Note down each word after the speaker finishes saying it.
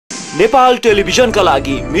नेपाल टेलिभिजनका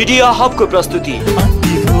लागि मिडिया हबको प्रस्तुति।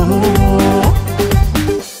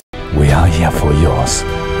 We are here for yours.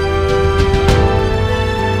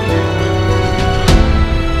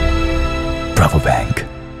 Bravo Bank,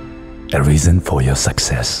 a reason for your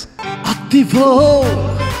success. Ati Bho,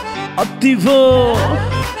 Ati Bho,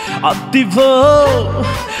 Ati Bho,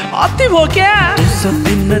 Ati Bho क्या? उस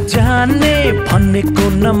दिन जाने भन्ने को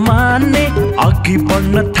न माने, अघि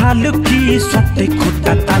बढ्न थाल्यो कि सट्टै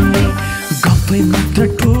खुट्टा तान्ने, गफै मात्र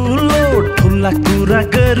ठुलो ठुला कुरा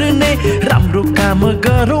गर्ने, राम्रो काम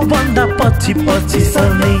गरौँ भन्दा पछि पछि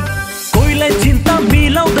सर्ने, कोहीलाई चिन्ता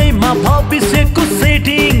मिलाउँदैमा भविष्यको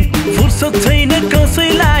सेटिङ, फुर्सद छैन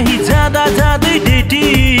कसैलाई जाँदा जाँदै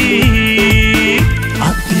dating.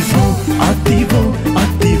 Ati Bho, Ati Bho,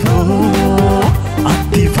 Ati Bho,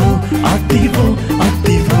 Ati Bho, Ati Bho,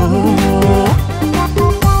 Ati Bho.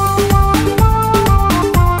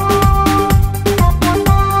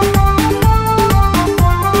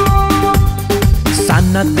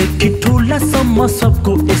 सानादेखि ठुलासम्म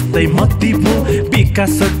सबको यस्तै मति भो,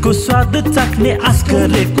 विकासको स्वाद चाख्ने आश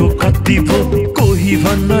गरेको कति भो, कोही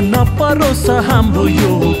भन्न नपरोस् हाम्रो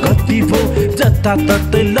यो गति भो,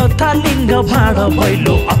 जताततै लथालिङ्ग भाँडा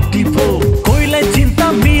भैलो अति भो, कोहीलाई चिन्ता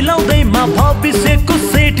मिलाउँदैमा भविष्यको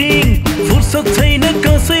सेटिङ, फुर्सद छैन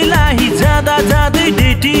कसैलाई जाँदा जाँदै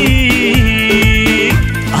डेटिङ।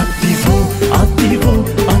 अति भो, अति भो,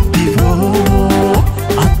 अति भो,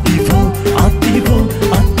 अति भो, अति भो,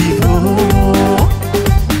 अति भो।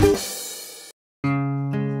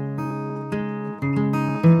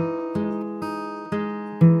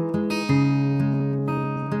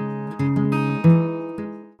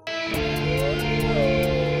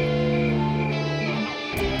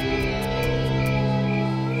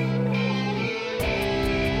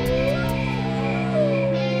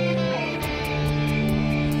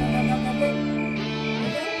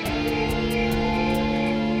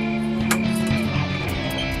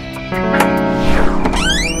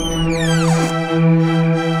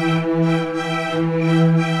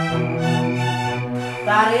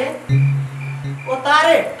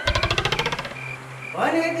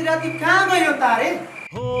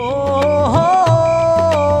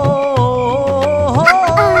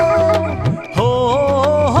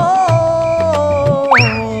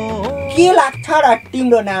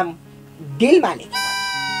 तिम्रो नाम दिलमा लेखे,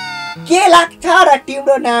 के लाग्छ र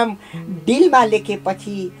तिम्रो नाम दिलमा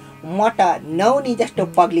लेखेपछि म त नौनी जस्तो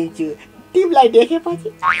पग्लिन्छु तिमीलाई देखेपछि।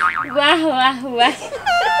 वाह वाह वाह,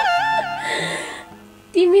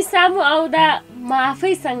 तिमी सामु आउँदा म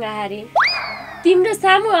आफैसँग हारे, तिम्रो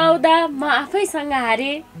सामु आउँदा म आफैसँग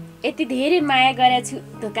हारे, यति धेरै माया गरेछु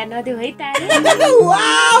धोका नदेऊ है तारे।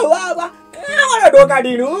 वाह वाह वाह, कहाँबाट धोका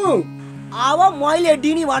दिनु? अब मैले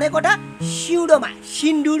दिने भनेको त सिउँदोमा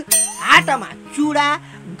सिन्दुर, हातमा चुडा,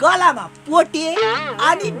 गलामा पोटे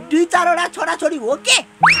अनि 2-4वटा छोराछोरी हो के?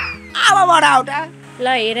 अब बढाउ त। ल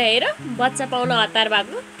हेर हेर, बच्चा पाउन हतार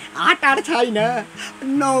भएको। हतार छैन,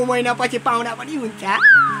 9 महिनापछि पाउना पनि हुन्छ।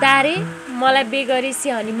 तारे, मलाई बेगरेसी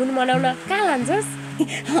हनीमुन मनाउन कहाँ लान्छस्?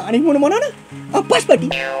 हनीमुन मनाउन? पशुपति।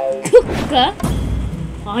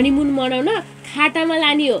 हनीमुन मनाउन खाटामा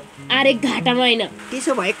लानी हो, आरे घाटामा होइन।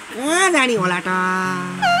 त्यसो भए कहाँ जाने होला त?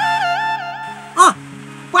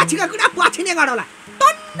 पछिका कुरा पछि नै गरौँला,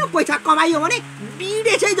 टन्न पैसा कमाइयो भने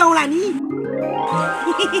विदेशै जाउँला नि।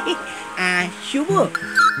 शुभु,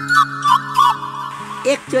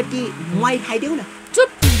 एकचोटि मै खाइदेऊ न। चुप,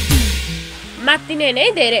 मात्तिने नै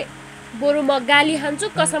धेरै, बरु म गाली खान्छु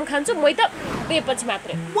कसम खान्छु, मै त बिहेपछि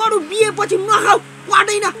मात्रै। बरु बिहेपछि नखाऊ,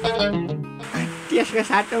 पर्दैन। त्यसको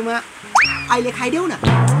साटोमा अहिले खाइदेऊ न।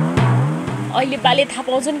 अहिले बाले थाहा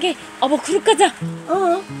पाउँछन् के, अब खुरुक्क जा।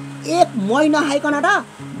 1 महिना खाइकन त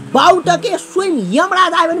बाउट के स्वयं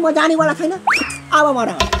यमराज आयो भने म जानेवाला छैन। अब म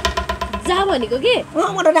जा भनेको के?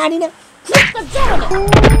 म त जानिन।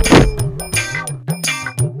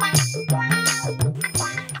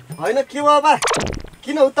 होइन के बाबा,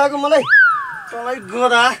 किन उताको मलाई? तँलाई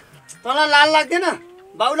गोदा, तँलाई लाल लाग्दैन?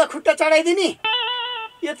 बाउलाई खुट्टा चढाइदिने?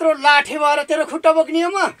 यत्रो लाठे भएर तेरो खुट्टा बोक्ने हो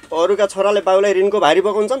म? अरूका छोराले बाउलाई ऋणको भारी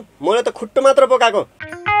बोकाउँछन्, मैले त खुट्टो मात्र बोकाएको,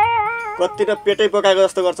 कति त पेटै बोकाएको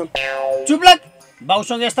जस्तो गर्छन्। चुप लाग,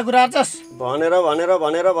 बाउसँग यस्ता कुरा गर्छस्? भनेर भनेर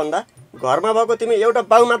भनेर भन्दा घरमा भएको तिमी एउटा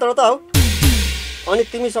बाउ मात्र त हौ, अनि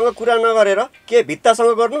तिमीसँग कुरा नगरेर के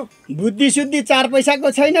भित्तासँग गर्नु? बुद्धि शुद्धि 4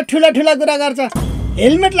 पैसाको छैन, ठुला ठुला कुरा गर्छ।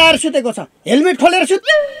 हेलमेट लाएर सुतेको छ, हेलमेट खोलेर सुत।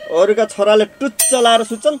 अरूका छोराले टुच्च लाएर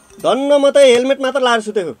सुत्छन्, धन्न म त हेलमेट मात्र लाएर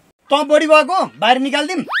सुतेको। त बढी भएको बाहिर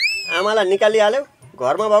निकाल्दिम। आमालाई निकालिहाल्यौ,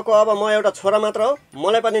 घरमा भएको अब म एउटा छोरा मात्र हो,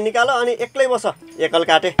 मलाई पनि निकाल अनि एक्लै बस, एकल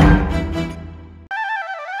काटे।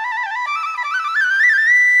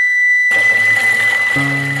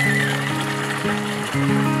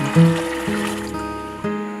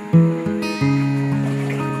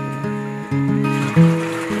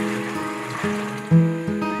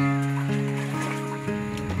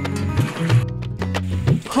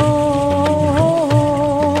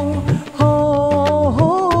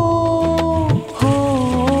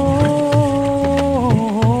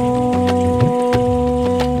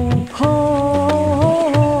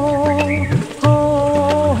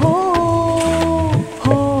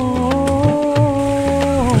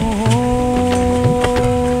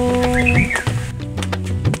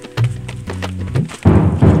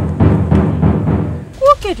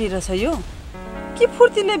 रहेछ यो के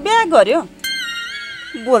फुर्तीले बिहा गर्यो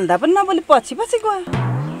बोल्दा पनि नबोली पछि पछि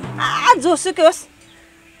गयो जोसुकै होस्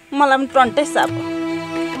मलाई पनि टन्टै साप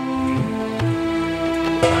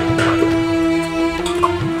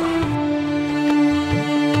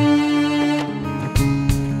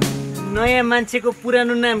नयाँ मान्छेको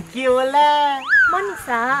पुरानो नाम के होला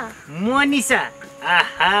मनिषा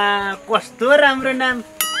आहा कस्तो राम्रो नाम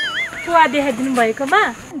पुवा देखाइदिनु भएकोमा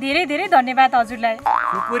धेरै धेरै धन्यवाद हजुरलाई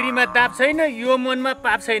खुकुरीमा दाप छैन यो मनमा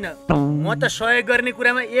पाप छैन म त सहयोग गर्ने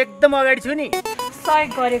कुरामा एकदम अगाडि छु नि सहयोग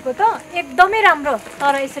गरेको त एकदमै राम्रो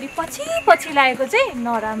तर यसरी पछि पछि लागेको चाहिँ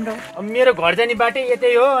नराम्रो मेरो घर जाने बाटै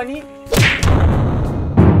यतै हो अनि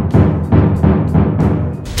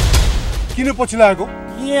किन पछि लागेको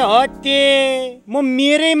ए हत्ते म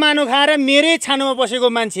मेरै मानो खाएर मेरै छानोमा बसेको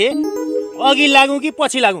मान्छे अघि लागौँ कि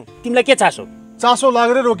पछि लागौँ तिमीलाई के चासो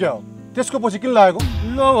लागेर रोक्यो त्यसको पछि किन लागेको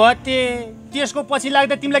लो हत्ते त्यसको पछि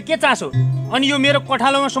लाग्दा तिमीलाई के चासो अनि यो मेरो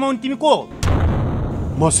कठालोमा समाउनु तिमी को हो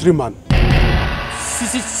म श्रीमान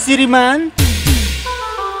श्रीमान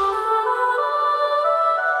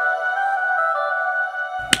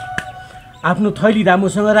आफ्नो थैली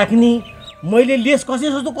राम्रोसँग राख्ने मैले लेस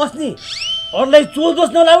कसे जस्तो कस्ने अरूलाई चोर दोष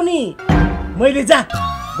नलाउने मैले जा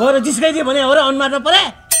गएर जिस्काइदिए भने हो र अनुहारमा परे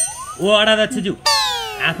ओ अडाध्यक्षज्यू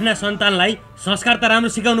आफ्ना सन्तानलाई संस्कार त राम्रो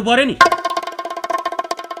सिकाउनु पर्यो नि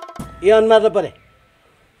ए अनुहारमा परे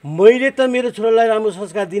मैले त मेरो छोरालाई राम्रो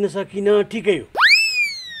संस्कार दिन सकिनँ ठिकै हो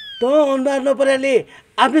त अनुहार नपरेले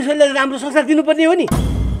आफ्नो छोरीलाई राम्रो संस्कार दिनुपर्ने हो नि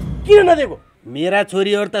किन नदिएको मेरा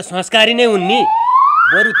छोरीहरू त संस्कारी नै हुन् नि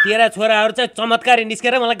बरु तेरा छोराहरू चाहिँ चमत्कारी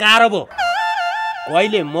निस्केर मलाई गाह्रो भयो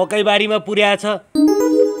कहिले मकैबारीमा पुर्याएछ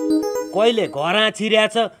कहिले घरमा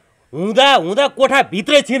छिर्याछ हुँदा हुँदा कोठा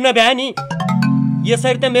भित्रै छिर्न भ्या नि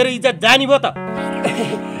यसरी त मेरो इज्जत जानी भयो त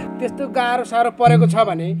त्यस्तो गाह्रो साह्रो परेको छ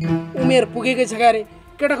भने उमेर पुगेकै छ अरे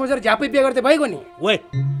केटा खोजेर झ्यापै बिहे गर्दै भइगयो नि ओए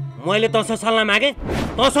मैले तँसँग सल्लाह मागे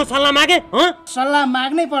सल्लाह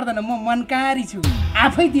माग्नै पर्दैन म मनकारी छु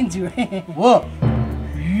आफै दिन्छु हो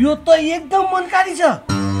यो त एकदम मनकारी छ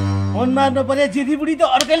अनुहार नपरे जेठी बुढी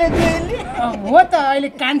त अर्कैले हो त अहिले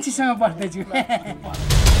कान्छीसँग बस्दैछु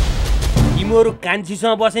तिमीहरू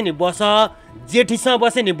कान्छीसँग बसे नि बस जेठीसँग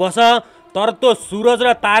बसे नि बस तर त सुरज र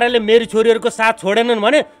ताराले मेरी छोरीहरूको साथ छोडेनन्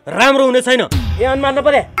भने राम्रो हुने छैन ए अनुहार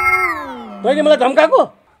नपरे तैँले मलाई धम्काएको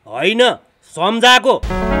होइन सम्झाएको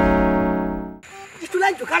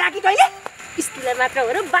इस्टुलाई झुका राखी तैँले इस्टुलाई मात्र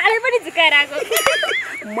हो र बाले पनि झुकाएर आएको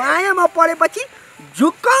मायामा परेपछि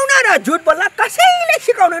झुक्काउन र झुट बोल्न कसैले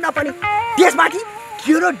सिकाउन नपर्ने त्यसमाथि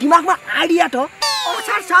तेरो दिमागमा आइडिया त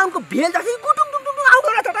असार साउनको भेल जस्तै गुटुङ टुङ आउँदो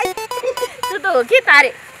रहेछ त त्यो त हो के तारे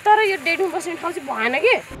तर यो डेटमा बस्ने ठाउँ चाहिँ भएन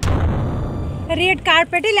के रेड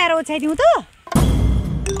कार्पेटै ल्याएर ओछ्याइदिउँ त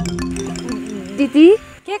दिदी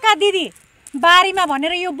के का दिदी बारीमा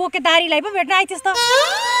भनेर यो बोकेदारीलाई पो भेट्न आइथिस् त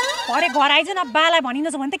भरे घर आइज न बालाई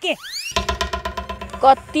भनिनुहोस् भने त के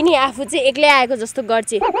कति नि आफू चाहिँ एक्लै आएको जस्तो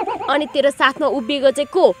गर्छ अनि तेरो साथमा उभिएको चाहिँ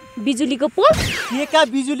को बिजुलीको पोल के का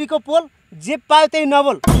बिजुलीको पोल जे पायो त्यही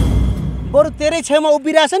नबोल बरु तेरै छेउमा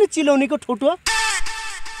उभिरहेछ नि चिलाउनेको ठुटो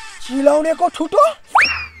चिलाउनेको ठुटो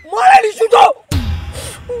मलाई नि सुटो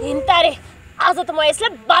हिन्तारे आज त म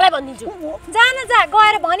यसलाई बाला भनिदिन्छु जान जा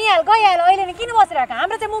गएर भनिहाल गइहाल अहिले नि किन बसिरहेको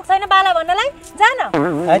हाम्रो चाहिँ मुख छैन बाला भन्नलाई जान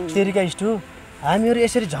तेरिका इस्टु हामीहरू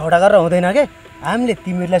यसरी झगडा गरेर हुँदैन के हामीले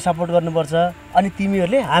तिमीहरूलाई सपोर्ट गर्नुपर्छ अनि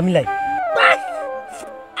तिमीहरूले हामीलाई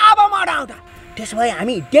अब मडा आउँदा त्यसो भए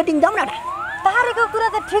हामी डेटिङ जाउँ न तारेको कुरा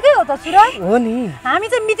त ठिकै हो त सुरज हो नि हामी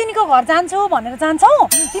चाहिँ मितिनीको घर जान्छौँ भनेर जान्छौँ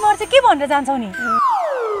तिमीहरू चाहिँ के भनेर जान्छौ नि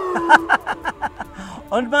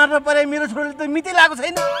अनुहार नपरे मेरो छोरीले त मिति लागेको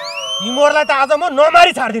छैन तिमीहरूलाई त आज म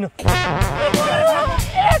नमारी छाड्दिनु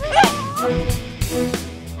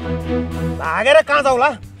भागेर कहाँ जाउला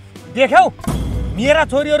देख्यौ मेरा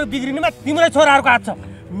छोरीहरू बिग्रिनुमा तिम्रै छोराहरूको हात छ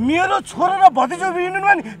मेरो छोरा र भतिजो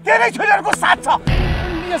बिग्रिनुमा नि तेरै छोरीहरूको साथ छ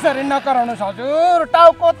यसरी नकराउनुहोस् हजुर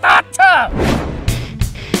टाउको तात्छ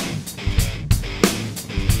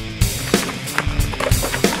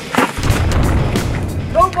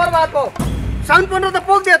लौ बर्बादको साउन्ड त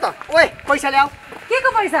पोल्दियो त ओए पैसा ल्याऊ के को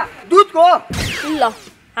पैसा दुधको ल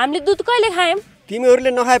हामीले दुध कहिले खायौँ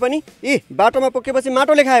तिमीहरूले नखाए पनि बाटोमा पोकेपछि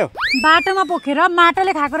माटोले खायो बाटोमा पोखेर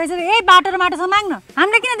माटोले खाएको रहेछ यही बाटो र माटोसँग माग्न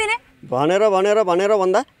हामीले किन दिने भनेर भनेर भनेर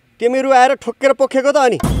भन्दा तिमीहरू आएर ठोक्केर पोखेको त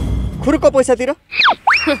अनि खुरुको पैसातिर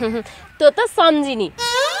त्यो त सम्झिनी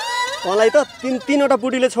तँलाई त तीनवटा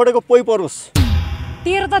बुढीले छोडेको पोइ परोस्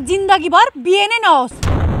तेरो त जिन्दगीभर बिहे नै नहोस्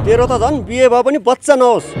तेरो त झन् बिहे भए पनि बच्चा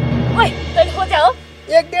नहोस् ओइ तैले खोज्या हो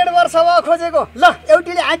 1.5 वर्ष भयो खोजेको ल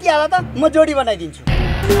एउटीले आँटिहाल त म जोडी बनाइदिन्छु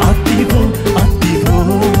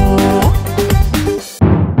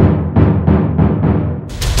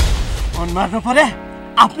अनुहार नपरे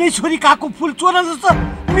आफ्नै छोरी काको फुल चोरा जस्तो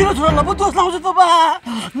मेरो छोरालाई पो दोष लाउँछ त बा।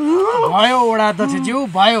 भयो वडा अध्यक्षज्यू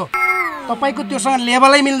भयो, तपाईँको त्योसँग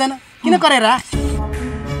लेभलै मिल्दैन, किन गरेर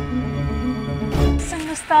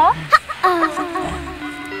सुन्नुहोस् त,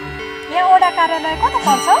 यहाँ वडा कार्यालय कता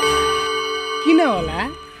पर्छ? किन होला?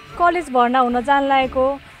 कलेज भर्ना हुन जान लागेको,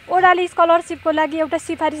 ओडाले स्कलरसिपको लागि एउटा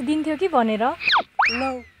सिफारिस दिन्थ्यो कि भनेर।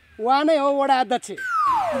 ल उहाँ नै हो वडा अध्यक्ष।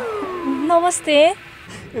 नमस्ते।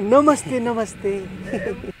 नमस्ते नमस्ते।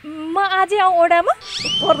 म आजै आउँ ओडामा?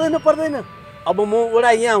 पर्दैन पर्दैन, अब म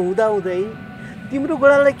ओडा यहाँ हुँदा हुँदै तिम्रो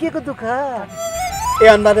गोडालाई के को दुःख? ए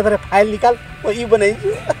अन्दाजले फाइल निकाल, म यी बनाइदिन्छु।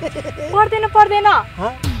 पर्दैन पर्दैन,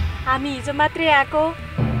 हामी हिजो मात्रै आएको,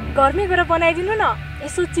 घरमै गएर बनाइदिनु न,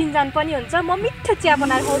 यसो चिनजान पनि हुन्छ, म मिठो चिया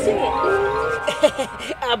बनाएर खुवाउँछु नि।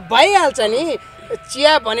 भइहाल्छ नि,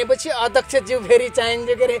 चिया भनेपछि अध्यक्षज्यू फेरि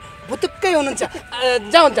चाहिन्छ के अरे भुतुक्कै हुनुहुन्छ।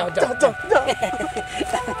 जाउँ जाउँ जाउँ जाउँ।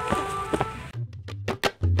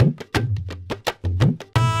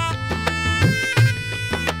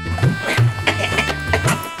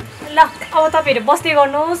 ल अब तपाईँहरू बस्दै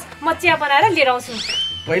गर्नुहोस्, म चिया बनाएर लिएर आउँछु।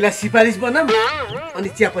 पहिला सिफारिस बनाऊँ अनि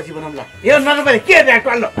चिया पछि बनाऊँ। ल यो नरपले के ऱ्याक्ट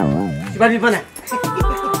ल सिफारिस बना।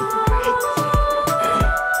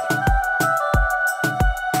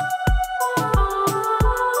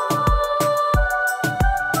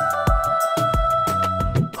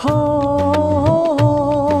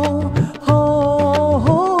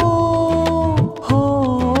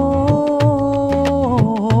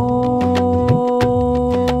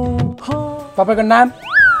 तपाईँको नाम?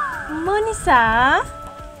 मनिषा।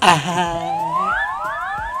 आहा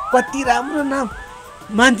कति राम्रो नाम,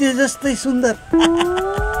 मान्छे जस्तै सुन्दर।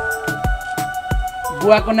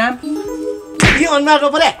 बुवाको नाम? के अनुहार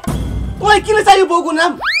परे, मलाई किन चाहियो बाउको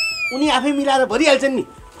नाम? उनी आफै मिलाएर भरिहाल्छन् नि।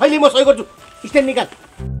 अहिले म सही गर्छु, स्ट्यान्ड निकाल।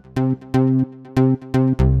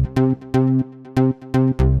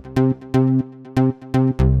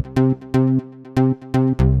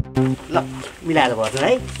 ल मिलाएर भर्छ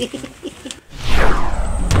है।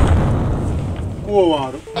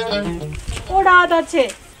 ओडा अध्यक्ष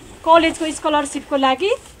कलेजको स्कलरसिपको लागि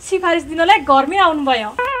सिफारिस दिनलाई घरमै आउनुभयो।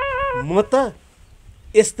 म त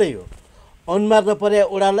यस्तै हो, अनुहार नपरे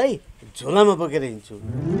ओडालाई झोलामा बोकेर हिँड्छु।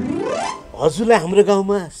 हजुरलाई हाम्रो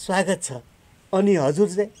गाउँमा स्वागत छ। अनि हजुर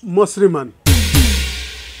चाहिँ? म श्रीमान।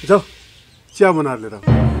 जाऊ चिया बनाएर लिएर।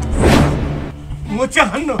 म चिया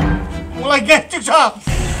खान्नु, मलाई ग्यास्ट्रिक छ।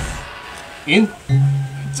 हिँड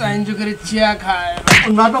चाहिन्छ के अरे चिया खाएर।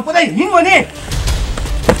 अनुहार नपरे हिँड भने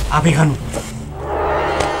आफै खानु।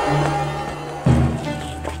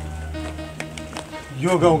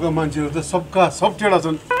 यो गाउँका मान्छेहरू त सबका सब टेढा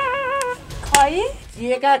छन्। खै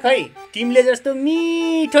चिएका खै, तिमीले जस्तो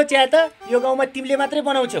मिठो चिया त यो गाउँमा तिमीले मात्रै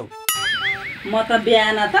बनाउँछौ। म त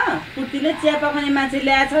बिहान त पुर्तीले चिया पकाउने मान्छे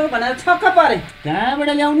ल्याएछौ भनेर छक्क परे। कहाँबाट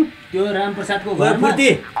ल्याउनु? त्यो रामप्रसादको घरमा।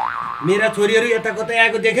 मेरा छोरीहरू यता कतै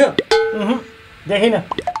आएको देख्यो? देखिन।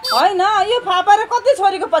 होइन, यो फापारे कति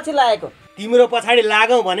छोरीको पछि लागेको। तिम्रो पछाडि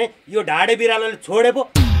लागौ भने यो ढाडे बिरालोले छोडे पो,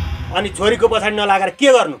 अनि छोरीको पछाडि नलागेर के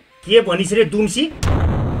गर्नु? के भनिस् रे दुम्सी?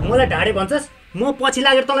 मलाई ढाडे भन्छस्, म पछि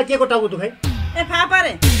लागेर तँलाई के को टाउको दुखाइ? ए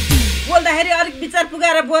फापारे, बोल्दाखेरि अलिक विचार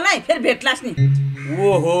पुगाएर बोल है, फेरि भेट्लास् नि।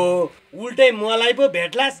 ओहो, उल्टै मलाई पो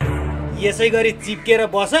भेट्लास्? यसै गरी चिप्केर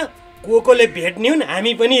बस, कोले भेट्ने हुन्,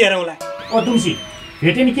 हामी पनि हेरौँला। ओ दुम्सी,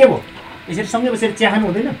 भेटे नि के भयो? यसरी सँगै बसेर चिया खानु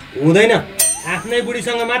हुँदैन? हुँदैन, आफ्नै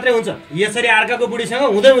बुढीसँग मात्रै हुन्छ, यसरी अर्काको बुढीसँग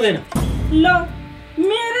हुँदैन। ल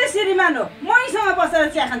मेरै श्रीमान हो, मैसँग बसेर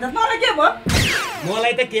चिया खान्छ, तँलाई के भयो?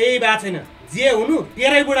 मलाई त केही भएको छैन, जे हुनु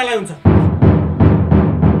तेरै बुढालाई हुन्छ।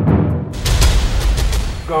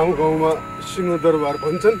 गाउँ गाउँमा सिंहदरबार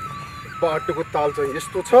भन्छन्, बाटोको ताल चाहिँ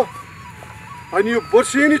यस्तो छ। अनि यो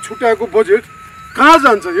वर्षेनी छुट्याएको बजेट कहाँ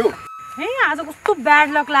जान्छ यो? हे आज कस्तो ब्याड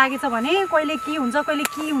लक लागेछ भने, कहिले के हुन्छ कहिले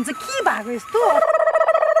के हुन्छ, के भएको यस्तो?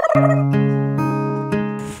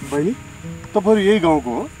 बहिनी तपाईँहरू यही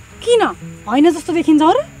गाउँको हो? किन होइन जस्तो देखिन्छ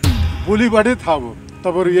र? बोलीबाटै थाहा भयो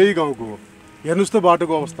तपाईँहरू यही गाउँको हो। हेर्नुहोस् त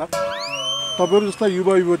बाटोको अवस्था। तपाईँहरू जस्ता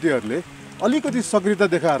युवा युवतीहरूले अलिकति सक्रियता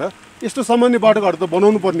देखाएर यस्तो सामान्य बाटोघाटो त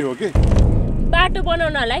बनाउनु पर्ने हो कि? बाटो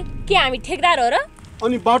बनाउनलाई के हामी ठेकदार हो र?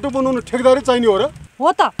 अनि बाटो बनाउनु ठेकदारै चाहिने हो र?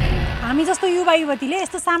 हो त, हामी जस्तो युवा युवतीले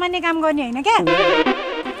यस्तो सामान्य काम गर्ने होइन क्या।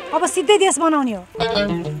 अब सिधै देश बनाउने हो।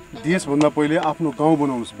 देशभन्दा पहिले आफ्नो गाउँ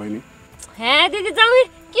बनाउनुहोस् बहिनी। हे दिदी जाऊ,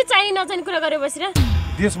 के चाहिने नचाहिने कुरा गरेर बसिर?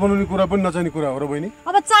 देश बनाउने कुरा पनि नचाहिने कुरा हो र बहिनी?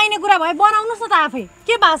 अब चाहिने कुरा भए बनाउनुहोस् न त आफै,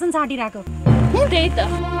 के भाषण छाटिरहेको? त्यही त,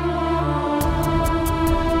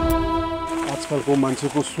 आजकलको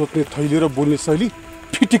मान्छेको सोच्ने थैली र बोल्ने शैली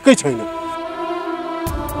फिटिक्कै छैन।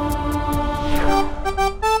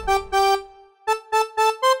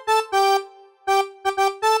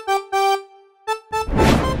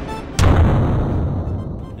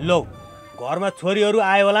 घरमा छोरीहरू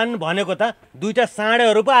आयो होला नि भनेको त दुईटा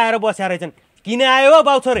साँडेहरू पो आएर बस्या रहेछन्। किन आयो हो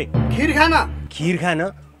बाउ छोरे? खिर खान। खिर खान?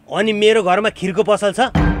 अनि मेरो घरमा खिरको पसल छ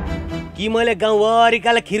कि मैले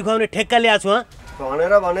गाउँभरिकालाई खिर खुवाउने ठेक्का ल्याएको छु?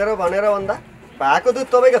 भनेर भन्दा भएको दुध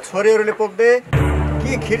तपाईँको छोरीहरूले पोख्दे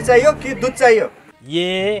कि खिर चाहियो कि दुध चाहियो?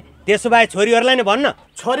 ए त्यसो भए छोरीहरूलाई नै भन्न।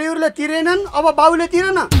 छोरीहरूले तिरेनन्, अब बाउले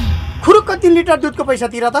तिरेन। खुरुक्क 3 लिटर दुधको पैसा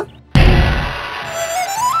तिर त।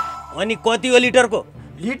 अनि कति हो लिटरको?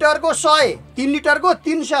 लिटरको 100, 3 लिटरको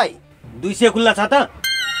 300। 200 खुल्ला छ त?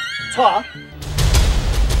 छ।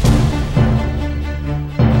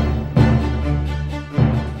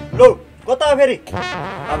 लो कता फेरि?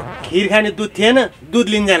 अब खिर खाने दुध थिएन, दुध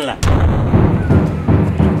लिन जानला।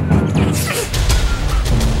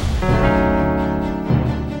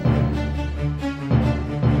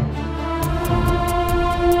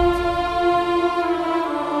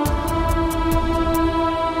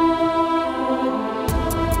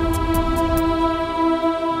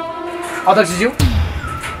 अध्यक्षज्यू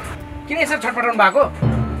किन यसरी छटपटाउनु भएको?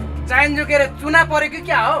 चाइन जोकेर चुना परेको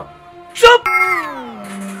क्या हो? चुप!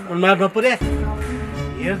 अनुहारमा पर्या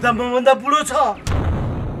हेर्दा मभन्दा बुढो छ।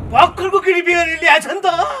 भर्खरको केटी बिहे गरेर ल्याएछ नि त।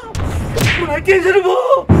 मलाई टेन्सन भयो।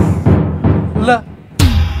 ल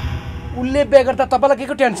उसले बिहे गर्दा तपाईँलाई के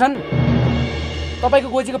को टेन्सन? तपाईँको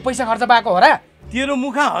गोजीको पैसा खर्च भएको हो र? तेरो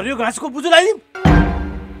मुखा हरियो घाँसको बुझुलाई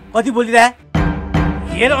कति बोलिरहे?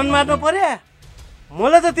 हेर अनुहारमा पर्या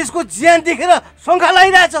मलाई त त्यसको ज्यान देखेर शङ्का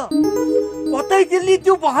लागिरहेछ। कतै त्यसले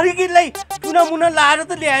त्यो बहरी केटीलाई चुना मुना लाएर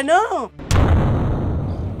त ल्याएन।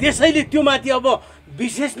 त्यसैले त्यो माथि अब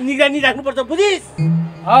विशेष निगरानी राख्नुपर्छ, बुझिस्?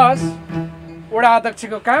 हस्, वडा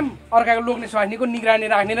अध्यक्षको काम अर्काको लोग्ने स्वास्नीको निगरानी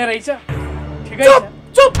राख्ने नै रहेछ। ठिकै छ।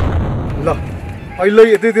 चुप! ल अहिले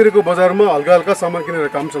यतैतिरको बजारमा हल्का हल्का सामान किनेर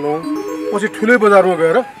काम चलाउँ, पछि ठुलै बजारमा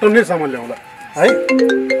गएर टन्नै सामान ल्याउँला है।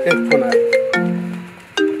 एक फोन आयो।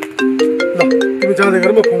 ल तिमी जाँदै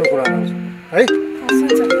गर, म फोनमा कुरा गर्छु है।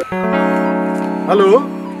 हेलो।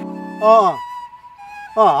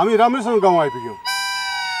 हामी राम्रैसँग गाउँ आइपुग्यौँ।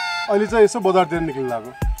 अहिले चाहिँ यसो बजारतिर निक्लिनु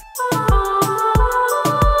लाग्यो।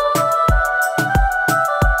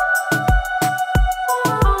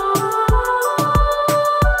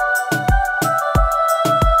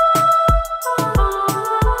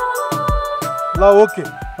 ल ओके,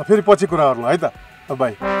 फेरि पछि कुरा गर्नु है त।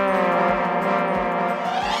 बाई।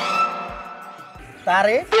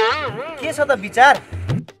 तारे के छ त विचार?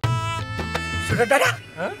 सुरज दादा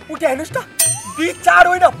उठे हेर्नुहोस् त। विचार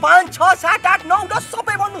होइन, 5, 6, 7, 8, 9, 10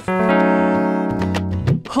 सबै भन्नुहोस्।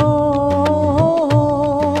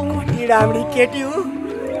 कति राम्री केटी हो,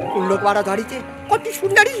 कुल्लोकबाट झरी चाहिँ कति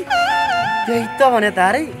सुन्दरी। त्यही त भने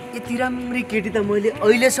तारे, यति राम्री केटी त मैले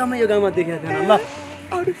अहिलेसम्म यो गाउँमा देखेको थिएन। ल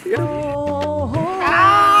हेलो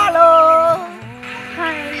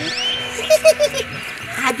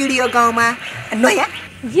भिडियो गाउँमा नयाँ?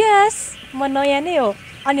 यस, म नयाँ नै हो।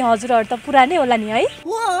 अनि हजुरहरू त पुरानै होला नि है?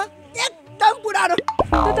 हो, एकदम पुरानो।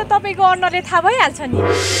 त्यो त तपाईँको अनुहारले थाहा भइहाल्छ नि।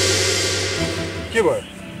 के भयो?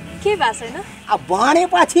 के भएको छैन? अब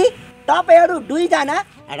भनेपछि तपाईँहरू दुईजना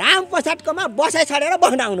रामप्रसादकोमा बसाइ छरेर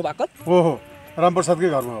बस्न आउनु भएको? ओहो, रामप्रसादकै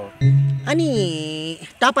घरमा हो। अनि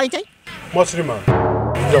तपाईँ चाहिँ? म श्रीमान।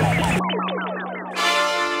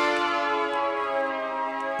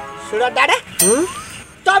 सुरज दादा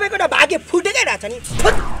तपाईँको त भाग्य फुटेकै रहेछ नि।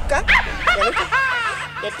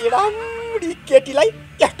 यति राम्री केटीलाई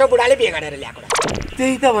यस्तो बुढाले बिहे गरेर ल्याएको।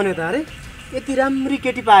 त्यही त भन्यो त। अरे यति राम्री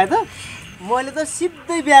केटी पाए त मैले त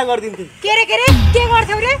सिधै बिहा गरिदिन्थेँ। के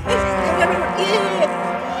गर्थ्यौ रे?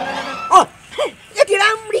 यति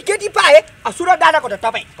राम्री केटी पाए सुरज दादाको त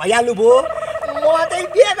तपाईँ भइहाल्नु भयो। म चाहिँ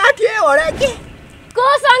बिहे गएको थिएँ हो र के?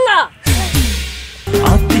 कोसँग?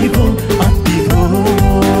 अति भो, अति भो।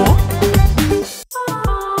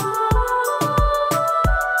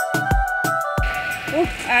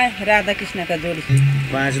 राधा कृष्णका जोडी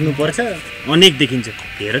बाँच्नु पर्छ, अनेक देखिन्छ।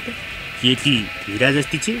 हेर त, केटी हिरा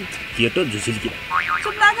जस्ती छ, केटो झुसिल्की।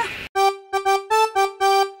 चुप लाग।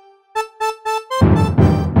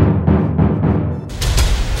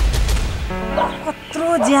 कत्रो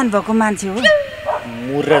ज्यान भएको मान्छे हो।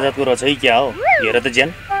 मुर्रा जातको रहेछ है क्या हो? हेर त ज्यान।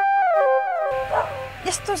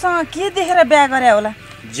 यस्तोसँग के देखेर बिहा गरे होला?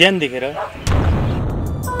 ज्यान देखेर।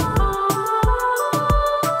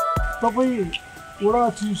 तपाईँ वडा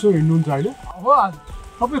चिसो हिँड्नुहुन्छ होइन? हो,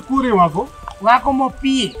 तपाईँ को रे उहाँको? उहाँको म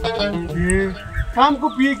पिए। ए, कामको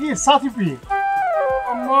पिए कि साथी पिए?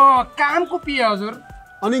 म कामको पिए हजुर।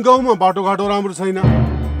 अनि गाउँमा बाटोघाटो राम्रो छैन,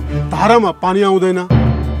 धारामा पानी आउँदैन,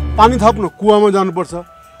 पानी थप्न कुवामा जानुपर्छ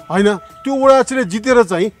होइन? त्यो वडाचिले जितेर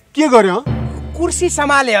चाहिँ के गरे? कुर्सी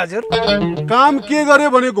सम्हाले हजुर। काम के गरे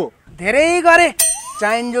भनेको? धेरै गरे।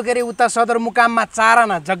 चाइन जोकेर उता सदरमुकाममा 4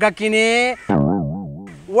 आना जग्गा किने,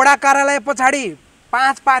 वडा कार्यालय पछाडि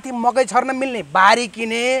 5 पाथी मकै छर्न मिल्ने बारी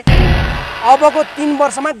किने, अबको 3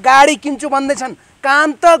 वर्षमा गाडी किन्छु भन्दैछन्। काम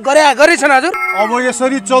त गरेछन् हजुर। अब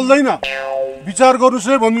यसरी चल्दैन, विचार गर्नुस्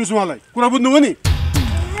है भन्नुस् मलाई। कुरा बुझ्नुभयो नि?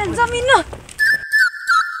 जमिन न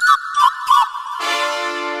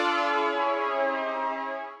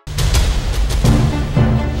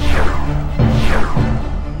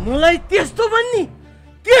मलाई त्यस्तो भन्नी,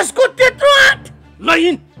 त्यसको त्यत्रो आँट। ल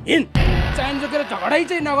हिन चाइन जोकेर झगडै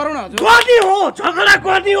चाहिँ नगरौँ न हजुर। गर्ने हो, झगडा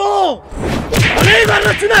गर्ने हो, भलै गर्न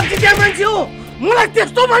चुनाव जित्या मान्छे हो। मलाई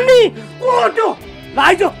त्यस्तो भन्नी को हो त्यो?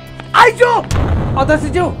 आइजो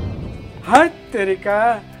अध्यक्षज्यू, हात तेरिका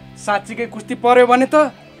साँच्चीकै कुस्ती पर्यो भने त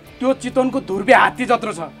त्यो चितवनको धुर्बे हात्ती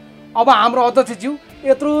जत्रो छ। अब हाम्रो अध्यक्षज्यू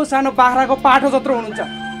यत्रो सानो बाख्राको पाठो जत्रो हुनुहुन्छ।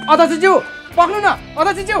 अध्यक्षज्यू पक्नु न,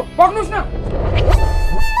 अध्यक्षज्यू पक्नुस् न।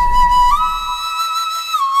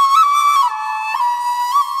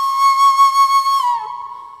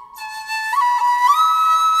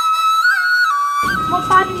 म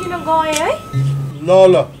पानी लिन गएँ है।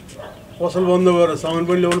 ल पसल बन्द गरेर सामान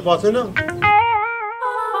पनि ल्याउनु पाएको छैन।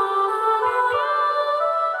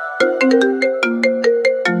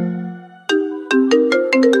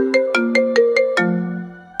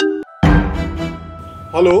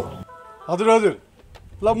 हेलो हजुर,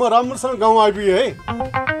 ल म राम्रोसँग गाउँ आइपुगेँ है।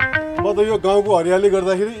 म त यो गाउँको हरियाली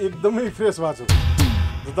गर्दाखेरि एकदमै फ्रेस भएको छु।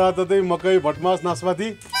 जताततै मकै, भटमास, नासपाती,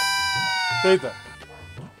 त्यही त।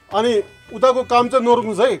 अनि उताको काम चाहिँ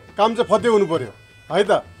नरोक्नुहोस् है, काम चाहिँ फत्ते हुनु पर्यो है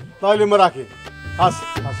त। अहिले म राखेँ। हस्।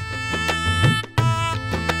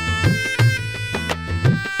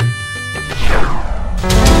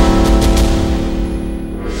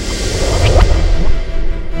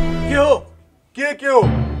 के हो?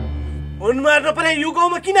 अनुहार नपरे यो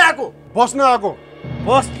गाउँमा किन आएको? बस्न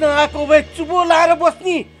आएको भए चुपो लाएर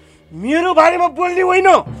बस्नी, मेरो बारेमा बोल्ने होइन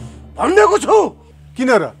भनिदिएको छु। किन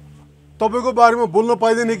र? तपाईँको बारेमा बोल्न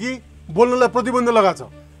पाइँदैन कि बोल्नलाई प्रतिबन्ध लगाएको छ?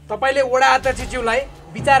 तपाईँले वडा अध्यक्षज्यूलाई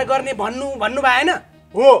विचार गर्ने भन्नु भएन?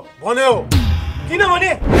 हो भने हो। किनभने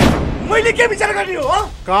मैले के विचार गर्ने हो?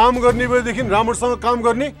 काम गर्ने भएदेखि राम्रोसँग काम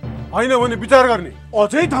गर्ने, होइन भने विचार गर्ने।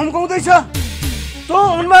 अझै धम्काउँदैछ। तँ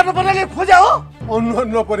अनुहार नपरेले खोज्या हो? अनुहार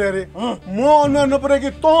नपरे अरे? म अनुहार नपरे कि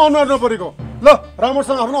तँ अनुहार नपरेको? ल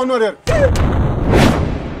राम्रोसँग आफ्नो अनुहार हेर।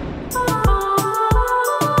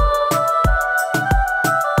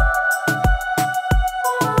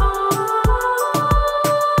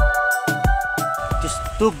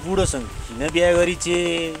 त्यस्तो बुढोसँग किन बिहा गरी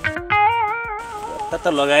त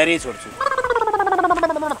लगाएरै छोड्छु।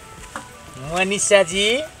 मनिषाजी,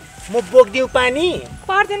 म बोक्दिउ पानी?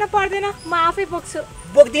 पर्दैन, म आफै बोक्छु।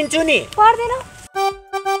 बोक्दिन्छु नि। पर्दैन।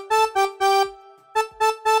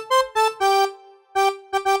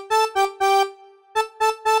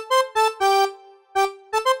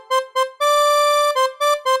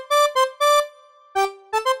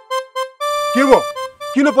 के भयो?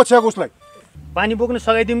 किन पछ्याएको उसलाई? पानी बोक्न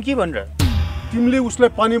सघाइदिउँ कि भनेर। तिमीले उसलाई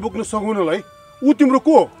पानी बोक्न सघाउनलाई ऊ तिम्रो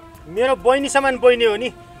को हो? मेरो बहिनी समान बहिनी हो नि।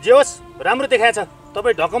 जे होस् राम्रो देखाएछ।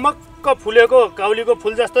 तपाईँ ढकमक्क फुलेको काउलीको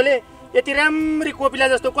फुल जस्तोले यति राम्री कोपिला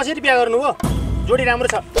जस्तो कसरी बिहा गर्नु हो? जोडी राम्रो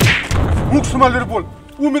छ। मुख सम्हालेर बोल,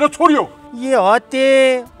 ऊ मेरो छोरी हो। ए हते,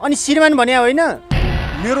 अनि श्रीमान भन्या होइन?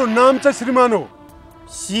 मेरो नाम चाहिँ श्रीमान हो।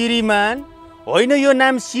 श्रीमान होइन, यो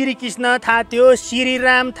नाम श्री कृष्ण थाहा थियो,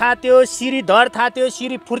 श्रीराम थाहा थियो, श्रीधर थाहा थियो,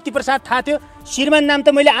 श्री फूर्ति प्रसाद थाहा थियो। श्रीमान नाम त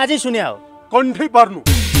मैले आजै सुने हो। कण्ठै पार्नु।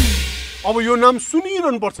 अब यो नाम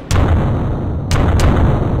सुनिरहनु पर्छ।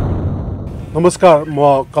 नमस्कार,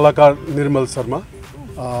 म कलाकार निर्मल शर्मा।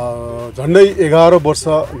 झन्डै 11 वर्ष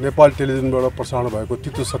नेपाल टेलिभिजनबाट प्रसारण भएको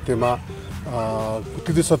तितो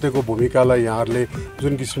सत्यको भूमिकालाई यहाँहरूले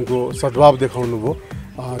जुन किसिमको सद्भाव देखाउनु भयो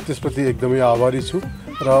त्यसप्रति एकदमै आभारी छु।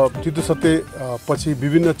 र तितो सत्य पछि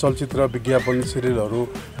विभिन्न चलचित्र, विज्ञापन,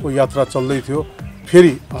 सिरियलहरूको यात्रा चल्दै थियो।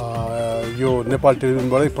 फेरि यो नेपाल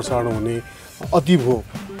टेलिभिजनबाटै प्रसारण हुने अति भो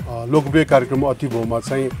लोकप्रिय कार्यक्रम अति भोमा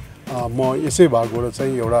चाहिँ म यसै भागबाट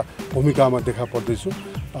चाहिँ एउटा भूमिकामा देखा पर्दैछु।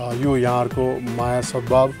 यो यहाँहरूको माया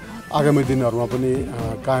सद्भाव आगामी दिनहरूमा पनि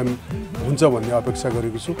कायम हुन्छ भन्ने अपेक्षा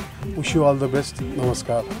गरेको छु। Wish you all the best.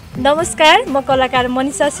 नमस्कार, म कलाकार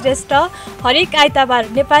मनिषा श्रेष्ठ। हरेक आइतबार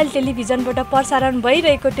नेपाल टेलिभिजनबाट प्रसारण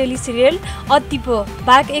भइरहेको टेलिसिरियल अति भो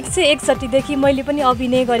भाग 161 देखि मैले पनि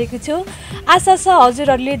अभिनय गरेको छु। आशा छ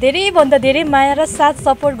हजुरहरूले धेरैभन्दा धेरै माया र साथ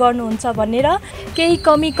सपोर्ट गर्नुहुन्छ भनेर। केही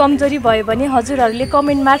कमी कमजोरी भयो भने हजुरहरूले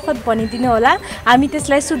कमेन्ट मार्फत भनिदिनु होला, हामी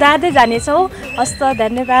त्यसलाई सुधार्दै जानेछौँ। हस्त,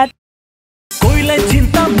 धन्यवाद। कोहीलाई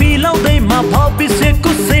चिन्ता मिलाउँदैमा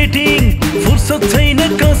भविष्यको सेटिङ, फुर्सद छैन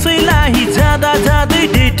कसैलाई जाँदै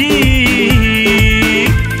डेटिङ।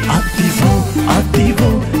 अति भो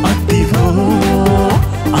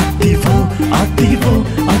अति भो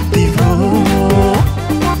अति भो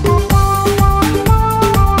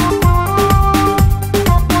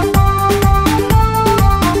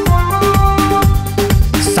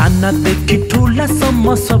सानादेखि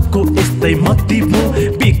ठुलासम्म सबको यस्तै मति भो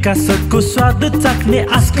विकासको स्वाद चाख्ने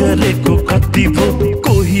आश गरेको कति भो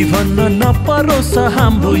कोही भन्न नपरोस्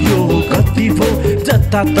हाम्रो यो गति भो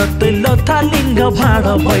जताततै लथालिङ्ग भाँड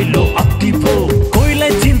भैलो अति भो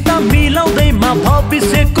कोहीलाई चिन्ता मिलाउँदैमा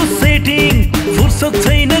भविष्यको सेटिङ फुर्सद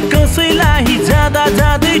छैन कसैलाई जाँदा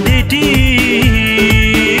जाँदै डेटिङ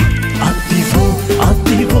अति भो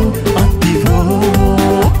अति भो अति भो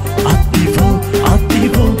अति भो अति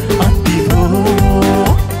भो अति भो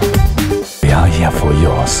We are here for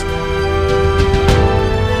yours.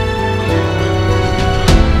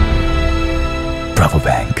 Bravo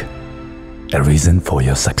Bank, a reason for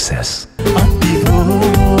your success. अति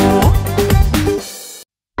भो